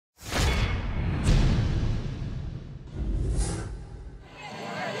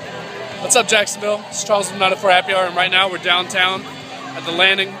What's up, Jacksonville? It's Charles from Not a For Happy Hour, and right now we're downtown at the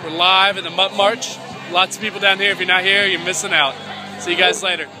landing. We're live in the Mutt March. Lots of people down here. If you're not here, you're missing out. See you guys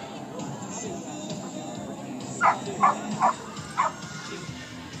later.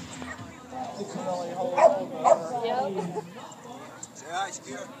 Say hi,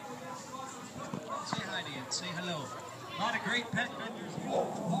 Skip. Say hi, Dan. Say hello. A lot of great pet vendors.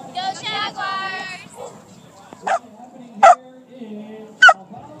 Go Jaguars!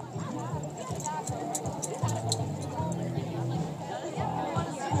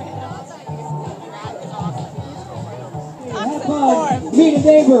 Have fun. Meet a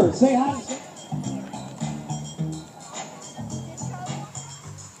neighbor. Say hi.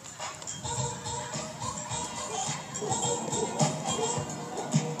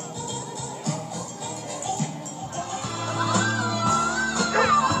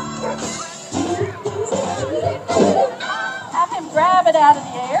 Have him grab it out of the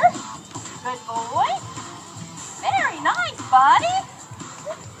air. Good boy. Very nice, buddy.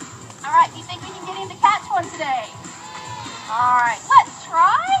 All right, do you think we can get him to catch one today? All right, let's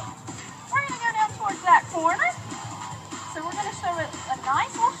try. We're going to go down towards that corner. So we're going to show it a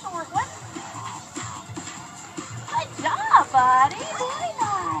nice little short one. Good job, buddy. Very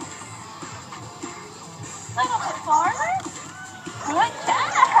nice. Little bit farther. Good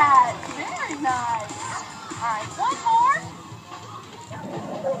catch. Very nice. All right, one more.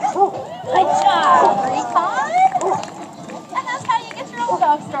 Good job, Recon. And that's how you get your little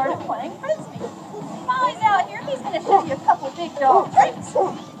dog started playing Frisbee. While he's out here, he's going to show you a couple big dog tricks.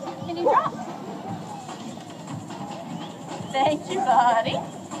 Can you drop? Thank you, buddy.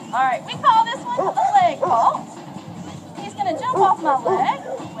 All right, we call this one the leg vault. He's going to jump off my leg.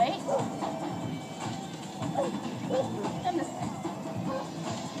 Wait. Come this way.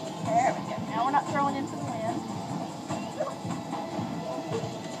 There we go. Now we're not throwing into the wind.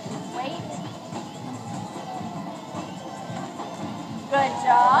 Wait. Good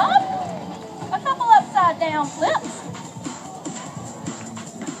job. A couple upside down flips.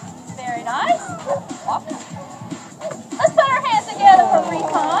 Very nice. Walk.